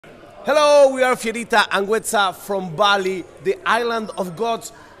Hello, we are Fierita and Westley from Bali, the island of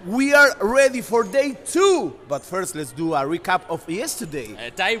gods. We are ready for day 2, but first let's do a recap of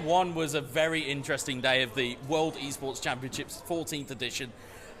yesterday. Day 1 was a very interesting day of the World Esports Championships 14th edition,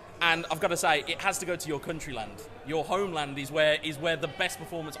 and I've got to say, it has to go to your country land. Your homeland is where the best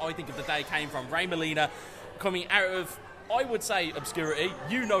performance, I think, of the day came from. Ray Molina coming out of, I would say, obscurity.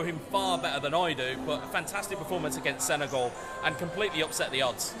 You know him far better than I do, but a fantastic performance against Senegal and completely upset the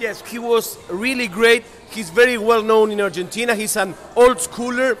odds. Yes, he was really great. He's very well known in Argentina. He's an old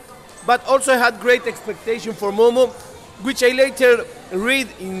schooler, but also had great expectation for Momo, which I later read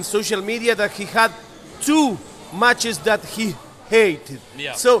in social media that he had 2 matches that he hated.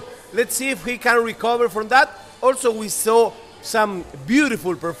 Yeah. So let's see if he can recover from that. Also, we saw some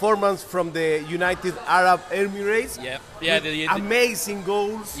beautiful performance from the United Arab Emirates. Yeah, amazing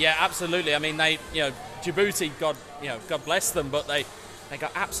goals. Yeah, absolutely. I mean, Djibouti, God bless them, but they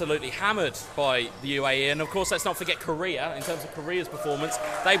got absolutely hammered by the UAE. And of course, let's not forget Korea. In terms of Korea's performance,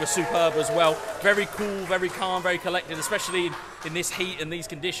 they were superb as well. Very cool, very calm, very collected, especially in this heat and these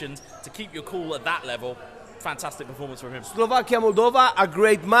conditions. To keep your cool at that level, fantastic performance from him. Slovakia-Moldova, a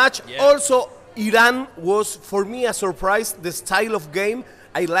great match. Yeah. Also, Iran was, for me, a surprise. The style of game,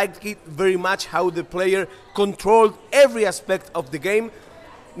 I liked it very much, how the player controlled every aspect of the game.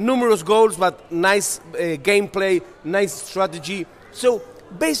 Numerous goals, but nice gameplay, nice strategy. So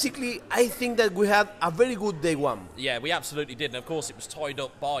basically, I think that we had a very good day 1. Yeah, we absolutely did. And of course, it was tied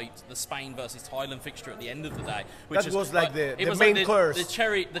up by the Spain versus Thailand fixture at the end of the day. Which was like the main course.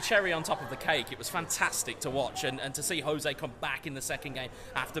 The cherry on top of the cake. It was fantastic to watch. And to see Jose come back in the second game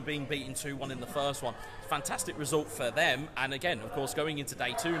after being beaten 2-1 in the first one. Fantastic result for them. And again, of course, going into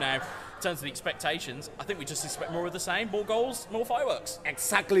day 2 now, in terms of the expectations, I think we just expect more of the same. More goals, more fireworks.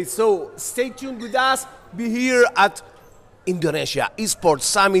 Exactly. So stay tuned with us. Be here at Indonesia Esports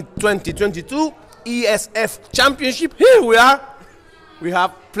Summit 2022 ESF Championship. Here we are. We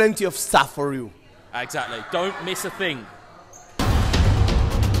have plenty of stuff for you. Exactly. Don't miss a thing.